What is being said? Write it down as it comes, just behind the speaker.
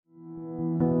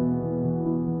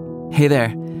Hey there,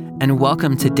 and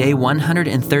welcome to day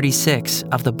 136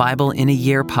 of the Bible in a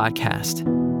Year podcast.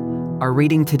 Our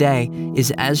reading today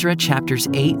is Ezra chapters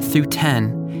 8 through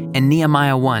 10 and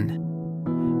Nehemiah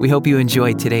 1. We hope you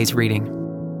enjoyed today's reading.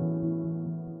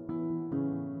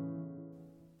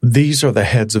 These are the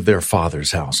heads of their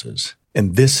fathers' houses,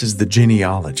 and this is the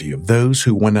genealogy of those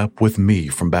who went up with me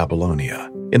from Babylonia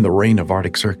in the reign of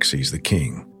Artaxerxes the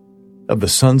king. Of the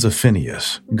sons of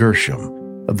Phinehas, Gershom.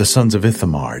 Of the sons of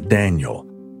Ithamar, Daniel.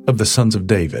 Of the sons of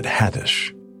David,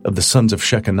 Hattush. Of the sons of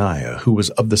Shechaniah, who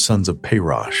was of the sons of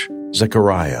Parosh,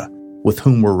 Zechariah, with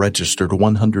whom were registered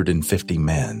 150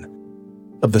 men.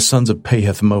 Of the sons of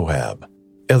Pahath-Moab,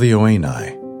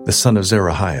 Elioenai, the son of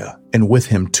Zerahiah, and with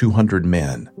him 200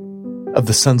 men. Of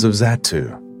the sons of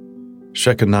Zattu,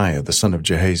 Shechaniah, the son of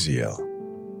Jehaziel,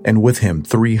 and with him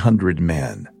 300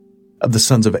 men. Of the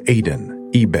sons of Adin,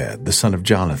 Ebed, the son of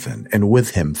Jonathan, and with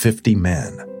him 50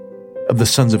 men. Of the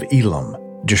sons of Elam,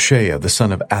 Jeshaiah, the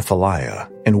son of Athaliah,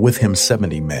 and with him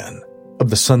 70 men. Of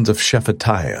the sons of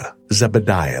Shephatiah,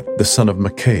 Zebediah, the son of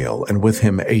Michael, and with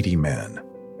him 80 men.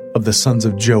 Of the sons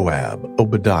of Joab,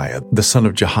 Obadiah, the son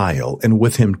of Jehiel, and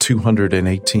with him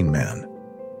 218 men.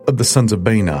 Of the sons of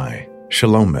Bani,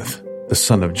 Shelomith, the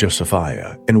son of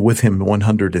Josephiah, and with him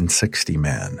 160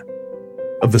 men.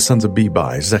 Of the sons of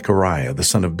Bebai, Zechariah, the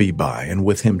son of Bebai, and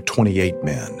with him 28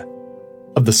 men.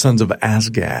 Of the sons of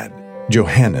Azgad,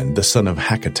 Johanan, the son of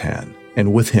Hakatan,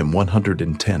 and with him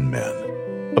 110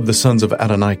 men. Of the sons of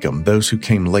Adonikam, those who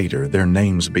came later, their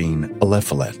names being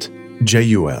Eliphalet,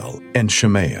 Jeuel, and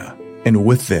Shemaiah, and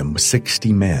with them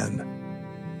 60 men.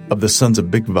 Of the sons of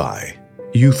Bigvai,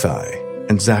 Uthai,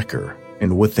 and Zachar,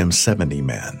 and with them 70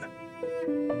 men.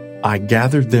 I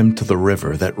gathered them to the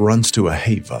river that runs to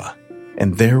Ahava,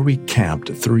 and there we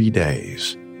camped 3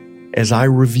 days. As I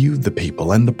reviewed the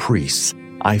people and the priests,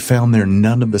 I found there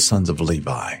none of the sons of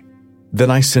Levi. Then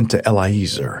I sent to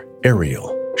Eliezer,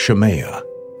 Ariel, Shemaiah,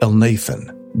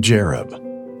 Elnathan, Jerub,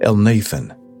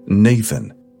 Elnathan,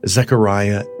 Nathan,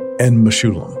 Zechariah, and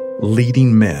Meshullam,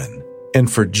 leading men,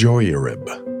 and for Joiarib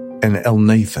and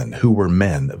Elnathan, who were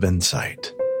men of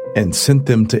insight, and sent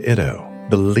them to Iddo,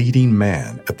 the leading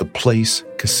man at the place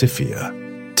Casiphia,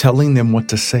 telling them what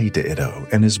to say to Iddo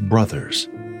and his brothers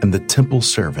and the temple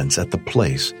servants at the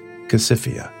place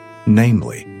Casiphia,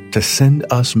 namely, to send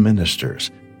us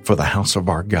ministers for the house of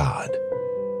our God.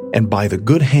 And by the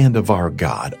good hand of our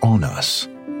God on us,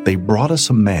 they brought us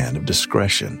a man of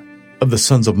discretion, of the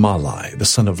sons of Malai, the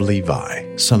son of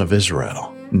Levi, son of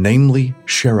Israel, namely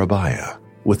Sherebiah,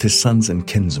 with his sons and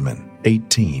kinsmen,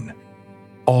 18.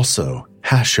 Also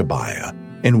Hashabiah,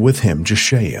 and with him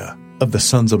Jeshaiah, of the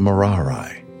sons of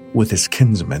Merari, with his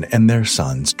kinsmen and their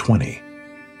sons 20,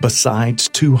 besides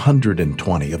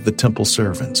 220 of the temple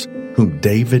servants, whom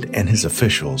David and his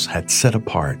officials had set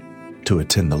apart to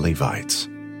attend the Levites.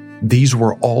 These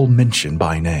were all mentioned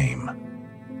by name.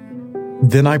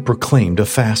 Then I proclaimed a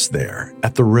fast there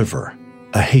at the river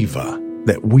Ahava,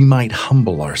 that we might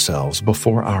humble ourselves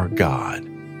before our God,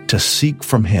 to seek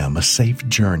from him a safe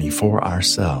journey for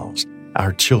ourselves,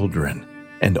 our children,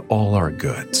 and all our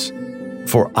goods.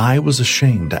 For I was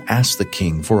ashamed to ask the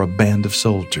king for a band of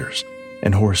soldiers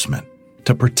and horsemen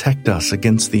to protect us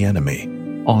against the enemy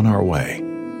on our way,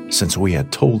 since we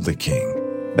had told the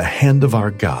king, the hand of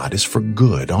our God is for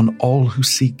good on all who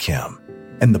seek him,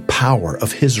 and the power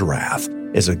of his wrath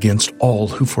is against all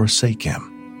who forsake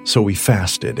him. So we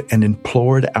fasted and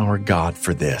implored our God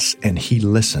for this, and he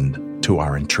listened to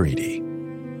our entreaty.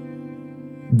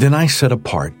 Then I set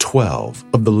apart 12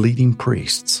 of the leading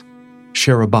priests,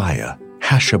 Sherebiah,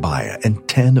 Hashabiah, and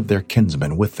 10 of their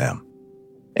kinsmen with them.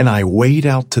 And I weighed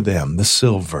out to them the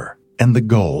silver and the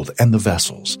gold and the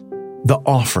vessels, the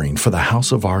offering for the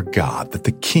house of our God that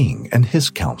the king and his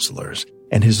counselors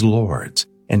and his lords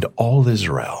and all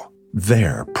Israel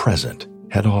there present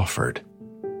had offered.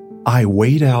 I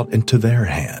weighed out into their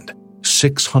hand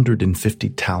 650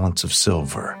 talents of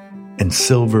silver, and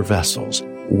silver vessels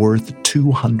worth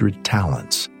 200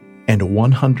 talents, and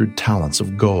 100 talents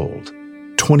of gold,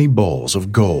 20 bowls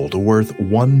of gold worth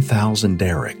 1,000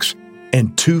 darics,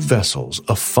 and 2 vessels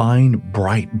of fine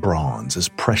bright bronze as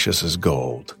precious as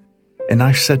gold. And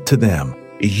I said to them,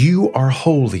 You are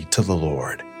holy to the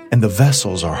Lord, and the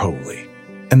vessels are holy,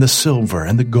 and the silver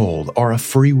and the gold are a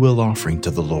freewill offering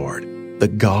to the Lord, the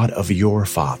God of your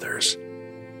fathers.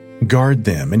 Guard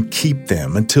them and keep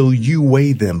them until you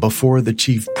weigh them before the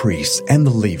chief priests and the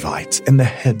Levites and the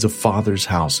heads of fathers'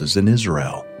 houses in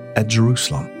Israel at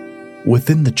Jerusalem,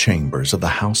 within the chambers of the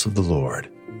house of the Lord.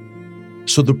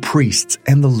 So the priests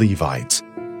and the Levites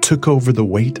took over the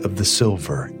weight of the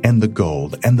silver and the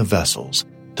gold and the vessels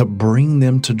to bring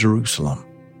them to Jerusalem,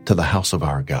 to to the house of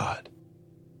our God.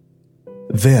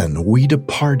 Then we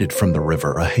departed from the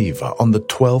river Ahava on the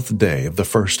 12th day of the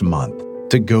first month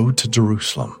to go to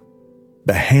Jerusalem.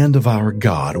 The hand of our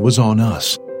God was on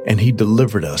us, and he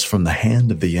delivered us from the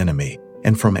hand of the enemy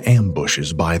and from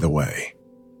ambushes by the way.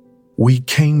 We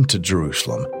came to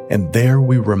Jerusalem, and there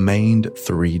we remained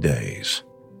 3 days.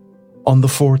 On the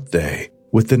 4th day,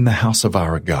 within the house of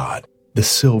our God, the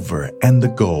silver and the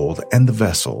gold and the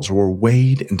vessels were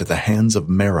weighed into the hands of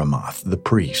Meremoth the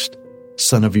priest,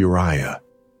 son of Uriah,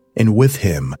 and with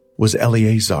him was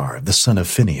Eleazar the son of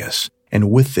Phinehas,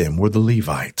 and with them were the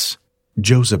Levites,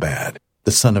 Jozabad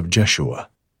the son of Jeshua,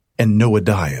 and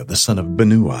Noadiah the son of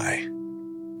Binnui.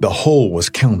 The whole was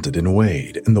counted and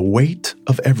weighed, and the weight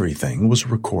of everything was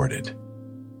recorded.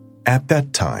 At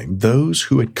that time, those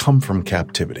who had come from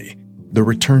captivity, the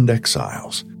returned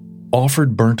exiles,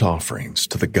 offered burnt offerings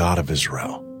to the God of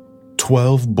Israel,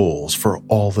 12 bulls for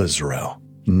all Israel,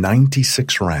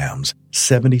 96 rams,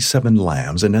 77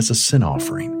 lambs, and as a sin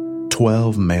offering,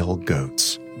 12 male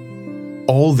goats.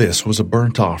 All this was a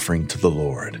burnt offering to the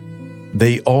Lord.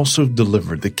 They also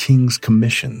delivered the king's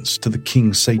commissions to the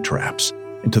king's satraps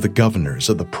and to the governors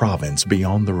of the province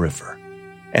beyond the river,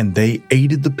 and they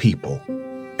aided the people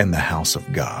and the house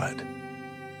of God.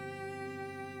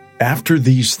 After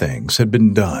these things had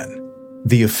been done,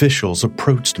 the officials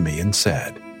approached me and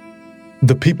said,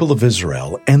 "The people of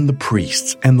Israel and the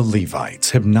priests and the Levites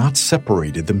have not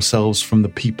separated themselves from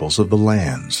the peoples of the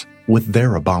lands with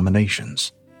their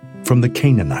abominations, from the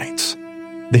Canaanites,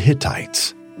 the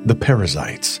Hittites, the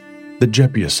Perizzites, the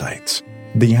Jebusites,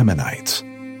 the Ammonites,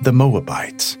 the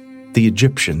Moabites, the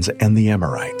Egyptians, and the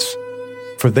Amorites.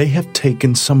 For they have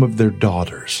taken some of their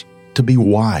daughters to be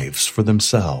wives for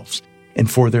themselves and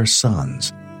for their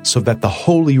sons, so that the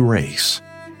holy race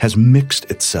has mixed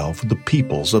itself with the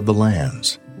peoples of the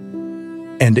lands.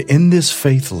 And in this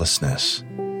faithlessness,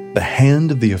 the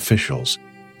hand of the officials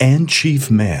and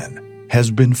chief men has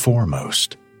been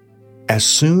foremost. As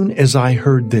soon as I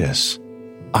heard this,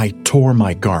 I tore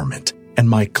my garment and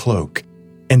my cloak,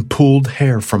 and pulled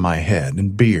hair from my head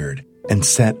and beard, and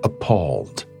sat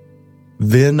appalled.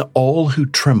 Then all who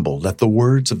trembled at the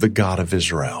words of the God of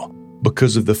Israel,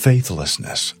 because of the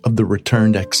faithlessness of the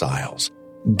returned exiles,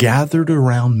 gathered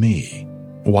around me,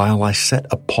 while I sat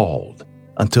appalled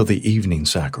until the evening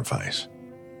sacrifice.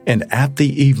 And at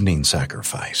the evening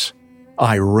sacrifice,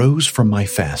 I rose from my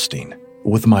fasting,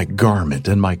 with my garment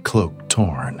and my cloak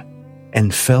torn,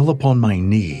 and fell upon my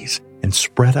knees and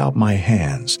spread out my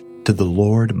hands to the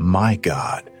Lord my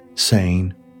God,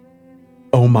 saying,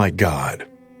 "O my God,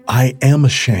 I am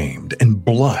ashamed and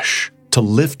blush to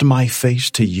lift my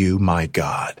face to you, my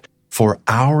God, for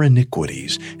our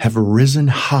iniquities have risen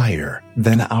higher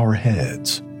than our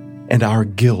heads, and our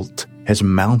guilt has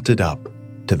mounted up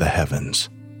to the heavens.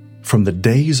 From the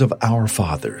days of our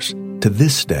fathers to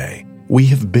this day we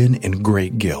have been in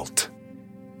great guilt.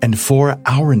 And for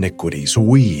our iniquities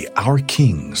we, our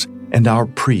kings, and our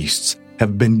priests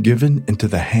have been given into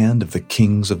the hand of the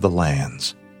kings of the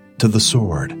lands, to the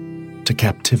sword, to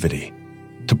captivity,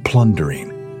 to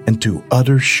plundering, and to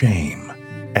utter shame,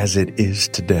 as it is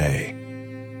today.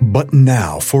 But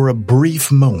now, for a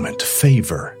brief moment,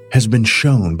 favor has been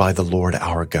shown by the Lord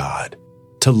our God,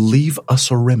 to leave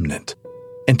us a remnant,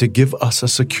 and to give us a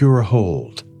secure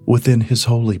hold within his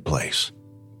holy place,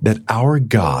 that our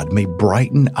God may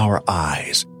brighten our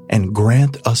eyes and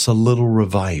grant us a little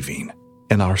reviving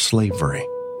in our slavery.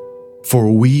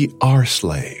 For we are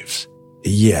slaves,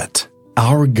 yet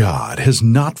our God has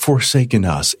not forsaken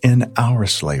us in our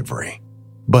slavery,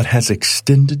 but has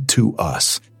extended to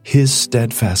us his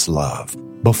steadfast love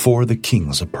before the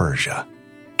kings of Persia,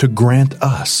 to grant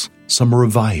us some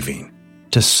reviving,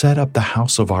 to set up the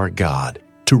house of our God,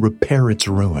 to repair its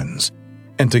ruins,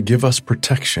 and to give us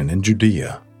protection in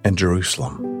Judea and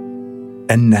Jerusalem.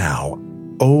 And now,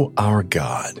 O our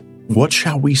God, what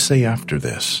shall we say after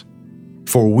this?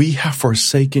 For we have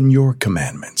forsaken your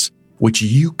commandments, which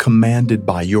you commanded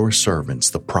by your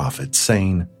servants the prophets,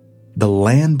 saying, the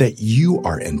land that you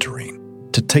are entering,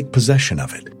 to take possession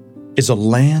of it, is a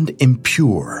land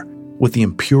impure, with the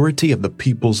impurity of the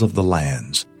peoples of the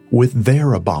lands, with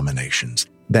their abominations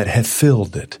that have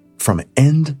filled it from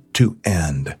end to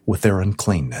end with their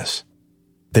uncleanness.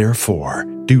 Therefore,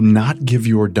 do not give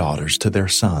your daughters to their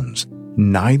sons,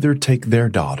 neither take their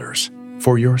daughters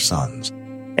for your sons,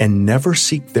 and never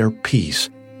seek their peace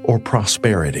or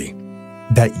prosperity,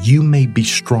 that you may be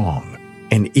strong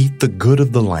and eat the good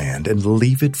of the land and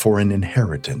leave it for an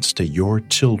inheritance to your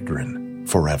children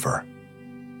forever.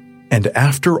 And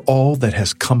after all that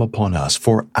has come upon us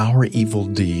for our evil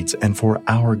deeds and for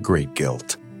our great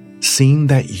guilt, see seen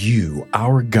that you,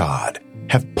 our God,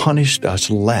 have punished us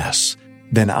less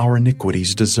than our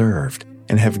iniquities deserved,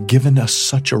 and have given us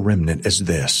such a remnant as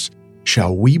this,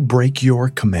 shall we break your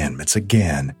commandments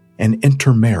again and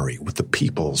intermarry with the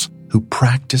peoples who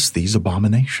practice these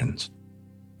abominations?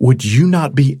 Would you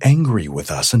not be angry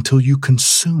with us until you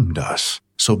consumed us,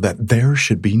 so that there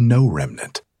should be no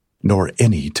remnant, nor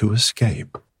any to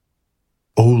escape?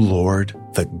 O Lord,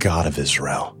 the God of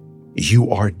Israel,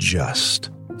 you are just,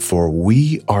 for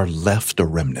we are left a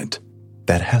remnant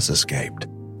that has escaped,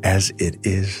 as it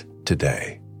is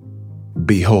today.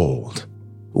 Behold,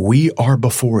 we are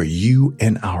before you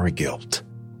in our guilt,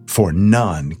 for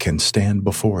none can stand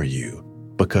before you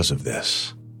because of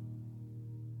this.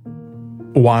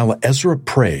 While Ezra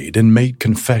prayed and made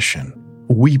confession,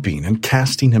 weeping and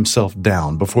casting himself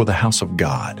down before the house of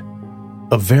God,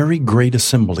 a very great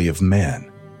assembly of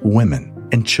men, women,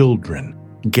 and children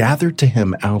gathered to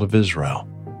him out of Israel,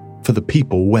 for the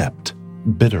people wept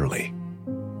bitterly.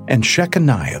 And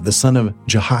Shechaniah the son of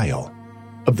Jehiel,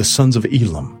 of the sons of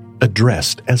Elam,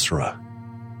 addressed Ezra,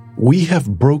 "We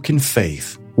have broken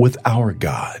faith with our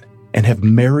God, and have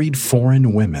married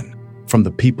foreign women from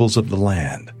the peoples of the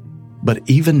land. But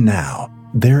even now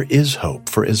there is hope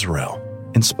for Israel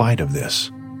in spite of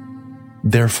this.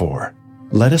 Therefore,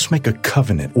 let us make a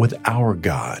covenant with our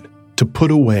God to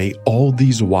put away all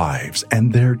these wives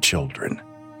and their children,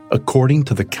 according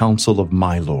to the counsel of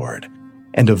my Lord,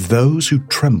 and of those who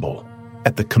tremble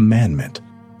at the commandment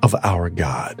of our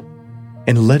God.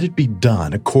 And let it be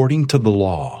done according to the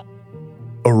law.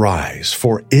 Arise,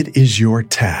 for it is your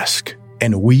task,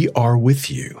 and we are with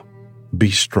you. Be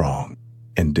strong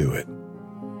and do it."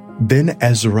 Then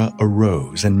Ezra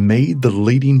arose and made the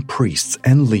leading priests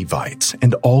and Levites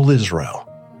and all Israel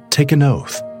take an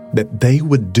oath that they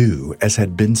would do as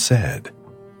had been said.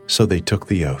 So they took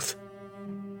the oath.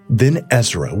 Then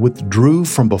Ezra withdrew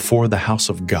from before the house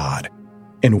of God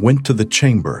and went to the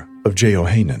chamber of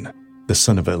Jehohanan, the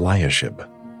son of Eliashib,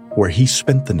 where he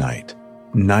spent the night,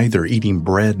 neither eating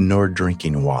bread nor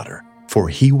drinking water, for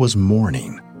he was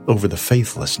mourning over the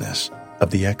faithlessness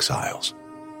of the exiles.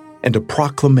 And a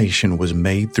proclamation was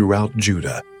made throughout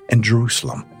Judah and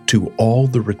Jerusalem to all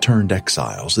the returned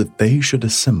exiles that they should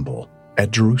assemble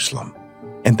at Jerusalem,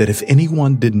 and that if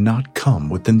anyone did not come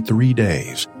within 3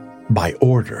 days, by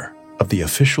order of the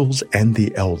officials and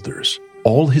the elders,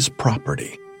 all his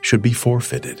property should be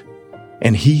forfeited,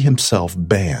 and he himself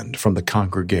banned from the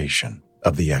congregation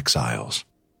of the exiles.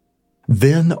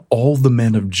 Then all the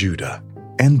men of Judah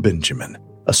and Benjamin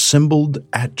assembled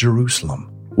at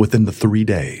Jerusalem within the 3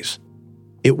 days.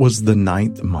 It was the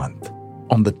 9th month,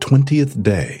 on the 20th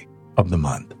day of the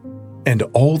month. And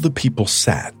all the people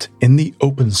sat in the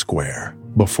open square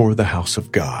before the house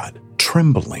of God,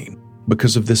 trembling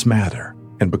because of this matter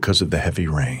and because of the heavy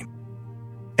rain.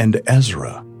 And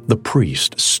Ezra the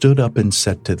priest stood up and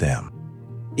said to them,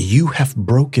 "You have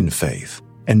broken faith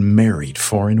and married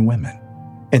foreign women,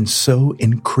 and so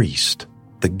increased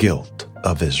the guilt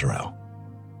of Israel.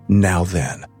 Now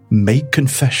then, make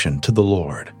confession to the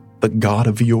Lord, the God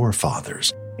of your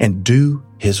fathers, and do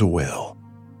his will.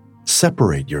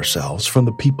 Separate yourselves from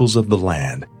the peoples of the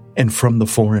land and from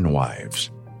the foreign wives."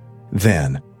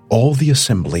 Then all the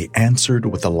assembly answered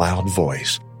with a loud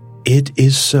voice, "It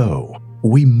is so.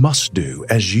 We must do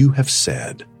as you have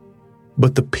said.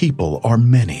 But the people are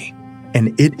many,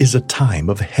 and it is a time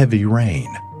of heavy rain.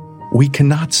 We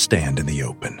cannot stand in the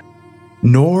open.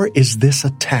 Nor is this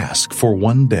a task for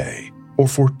 1 day or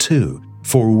for 2,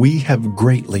 for we have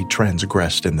greatly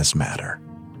transgressed in this matter.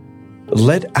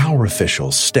 Let our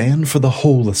officials stand for the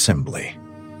whole assembly.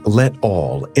 Let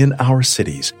all in our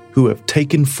cities who have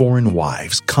taken foreign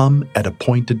wives come at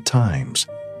appointed times,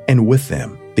 and with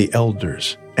them the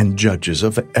elders and judges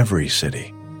of every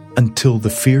city, until the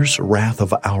fierce wrath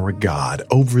of our God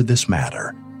over this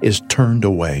matter is turned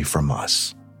away from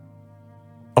us."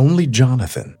 Only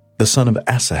Jonathan, the son of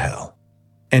Asahel,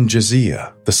 and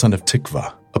Josiah, the son of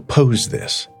Tikvah, opposed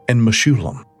this, and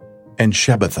Meshullam and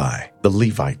Shabbathai the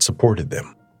Levite supported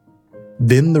them.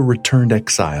 Then the returned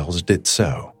exiles did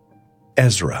so.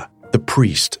 Ezra, the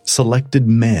priest, selected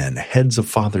men, heads of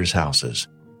fathers' houses,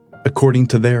 according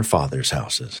to their fathers'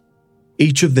 houses,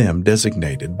 each of them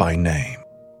designated by name.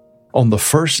 On the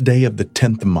first day of the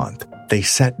 10th month, they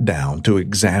sat down to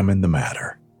examine the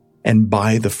matter. And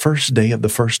by the first day of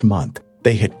the first month,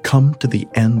 they had come to the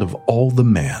end of all the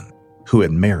men who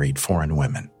had married foreign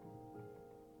women.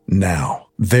 Now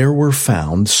there were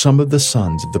found some of the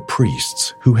sons of the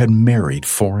priests who had married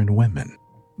foreign women: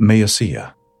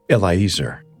 Maaseiah,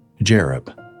 Eliezer,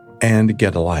 Jerib, and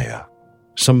Gedaliah,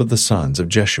 some of the sons of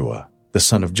Jeshua, the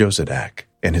son of Josadak,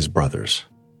 and his brothers.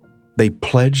 They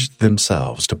pledged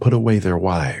themselves to put away their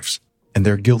wives, and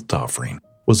their guilt offering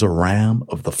was a ram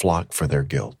of the flock for their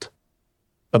guilt.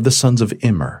 Of the sons of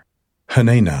Immer,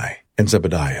 Hanani and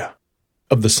Zebediah.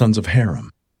 Of the sons of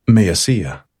Haram,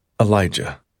 Maaseiah,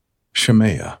 Elijah,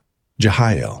 Shemaiah,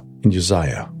 Jehiel, and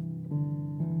Uzziah.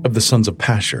 Of the sons of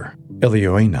Pashur,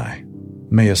 Elioenai,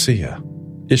 Maaseiah,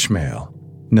 Ishmael,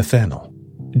 Nathanael,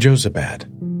 Jozabad,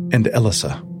 and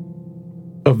Elasa.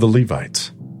 Of the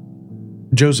Levites,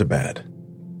 Jozabad,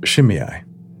 Shimei,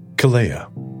 Kelaiah,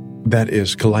 that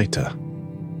is Kelita,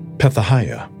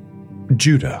 Pethahiah,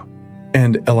 Judah,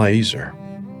 and Eliezer.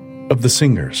 Of the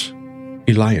singers,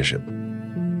 Eliashib.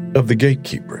 Of the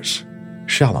gatekeepers,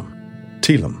 Shallum,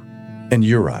 Telem, and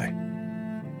Uri.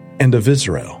 And of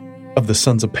Israel, of the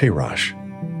sons of Parosh,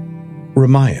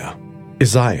 Remiah,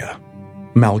 Isaiah,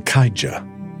 Malchijah,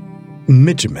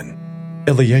 Mijamin,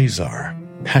 Eleazar,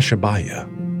 Hashabiah,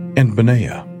 and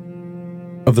Benaiah.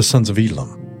 Of the sons of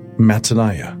Elam,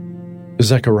 Mattaniah,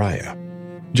 Zechariah,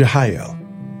 Jehiel,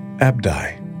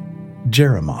 Abdi,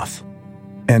 Jeremoth,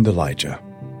 and Elijah.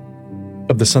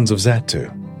 Of the sons of Zattu,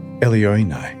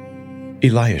 Elioenai,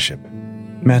 Eliashib,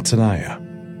 Mattaniah,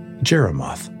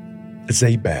 Jeremoth,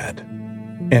 Zabad,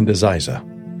 and Aziza.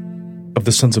 Of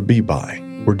the sons of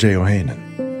Bebai were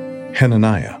Jehohanan,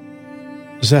 Hananiah,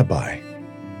 Zabbai,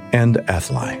 and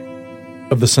Athli.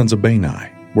 Of the sons of Bani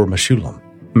were Meshullam,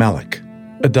 Malach,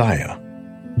 Adiah,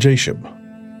 Jashub,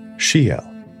 Sheel,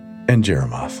 and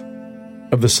Jeremoth.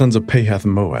 Of the sons of Pahath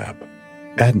Moab,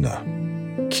 Adnah,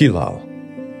 Kelal,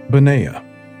 Benaiah,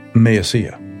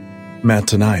 Maaseiah,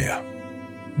 Mattaniah,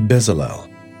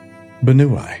 Bezalel,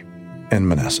 Benui, and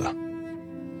Manasseh.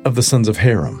 Of the sons of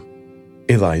Haram,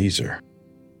 Eliezer,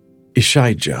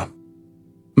 Ishijah,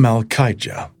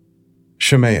 Malchijah,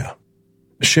 Shemaiah,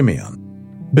 Shimeon,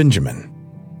 Benjamin,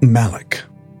 Malach,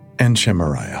 and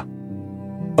Shemariah.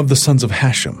 Of the sons of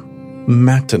Hashem,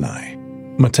 Mattani,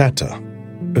 Matata,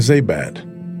 Zabad,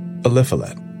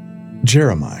 Eliphalet,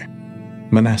 Jeremiah,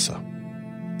 Manasseh,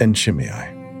 and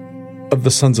Shimei. Of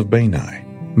the sons of Bani,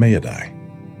 Maadai,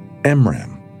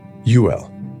 Amram,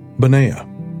 Uel, Benaiah,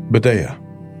 Bedaiah,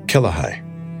 Kelahai,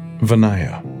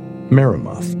 Vaniah,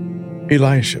 Meremoth,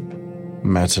 Eliashib,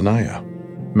 Mattaniah,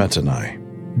 Mattanai,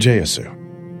 Jeasu.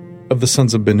 Of the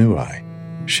sons of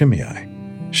Benui, Shimei,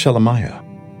 Shelemiah,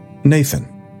 Nathan,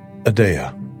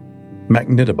 Adaiah,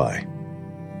 Macnidabai,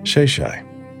 Sheshai,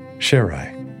 Sherai,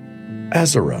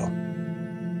 Azarel,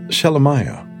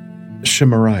 Shelemiah,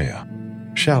 Shemariah,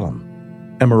 Shallum,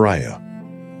 Amariah,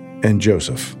 and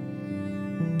Joseph.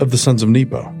 Of the sons of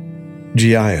Nebo,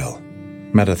 Jeiel,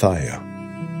 Mattathiah,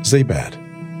 Zabad,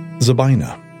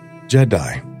 Zabina,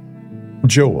 Jaddai,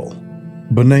 Joel,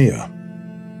 Benaiah.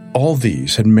 All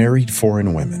these had married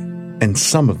foreign women, and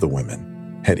some of the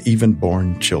women had even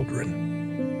borne children.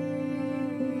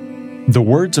 The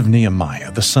words of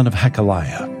Nehemiah the son of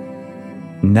Hakaliah.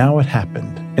 Now it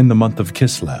happened in the month of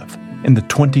Kislev, in the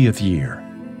 20th year,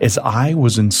 as I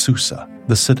was in Susa,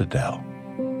 the citadel,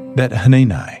 that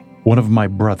Hanani, one of my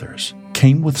brothers,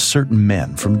 came with certain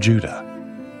men from Judah.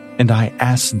 And I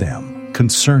asked them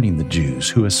concerning the Jews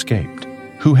who escaped,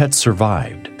 who had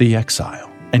survived the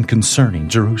exile, and concerning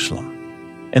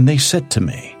Jerusalem. And they said to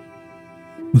me,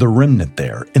 the remnant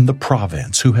there in the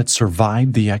province who had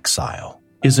survived the exile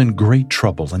is in great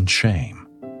trouble and shame.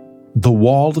 The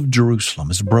wall of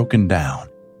Jerusalem is broken down,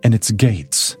 and its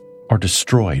gates are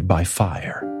destroyed by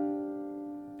fire.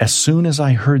 As soon as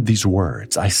I heard these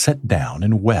words, I sat down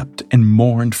and wept and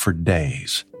mourned for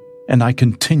days, and I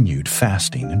continued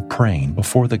fasting and praying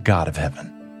before the God of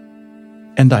heaven.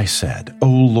 And I said, O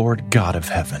Lord God of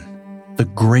heaven, the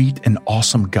great and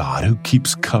awesome God who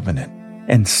keeps covenant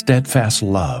and steadfast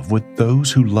love with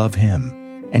those who love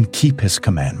him and keep his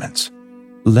commandments,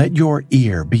 let your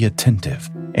ear be attentive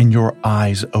and your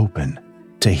eyes open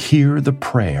to hear the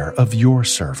prayer of your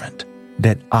servant,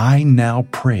 that I now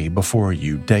pray before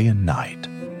you day and night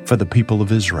for the people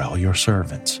of Israel, your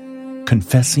servants,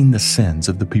 confessing the sins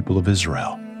of the people of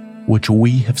Israel, which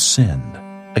we have sinned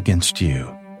against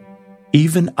you.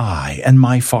 Even I and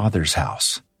my father's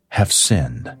house have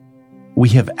sinned. We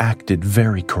have acted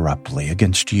very corruptly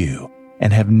against you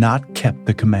and have not kept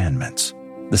the commandments,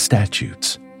 the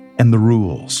statutes, and the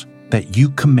rules that you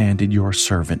commanded your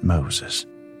servant Moses.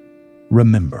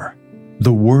 Remember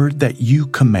the word that you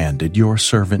commanded your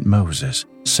servant Moses,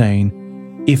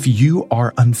 saying, if you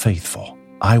are unfaithful,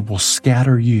 I will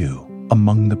scatter you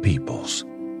among the peoples.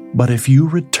 But if you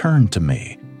return to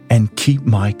me and keep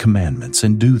my commandments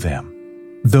and do them,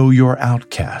 though your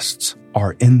outcasts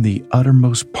are in the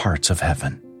uttermost parts of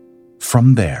heaven,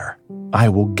 from there I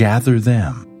will gather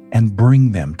them and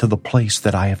bring them to the place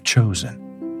that I have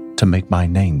chosen, to make my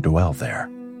name dwell there.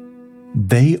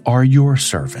 They are your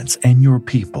servants and your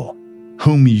people,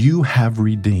 whom you have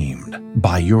redeemed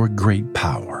by your great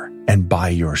power and by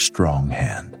your strong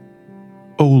hand.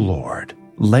 O Lord,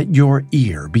 let your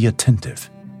ear be attentive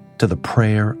to the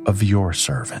prayer of your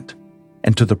servant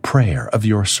and to the prayer of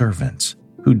your servants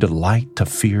who delight to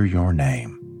fear your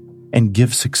name, and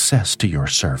give success to your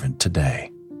servant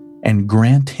today, and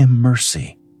grant him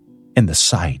mercy in the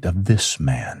sight of this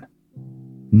man.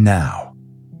 Now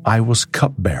I was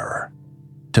cupbearer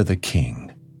to the king.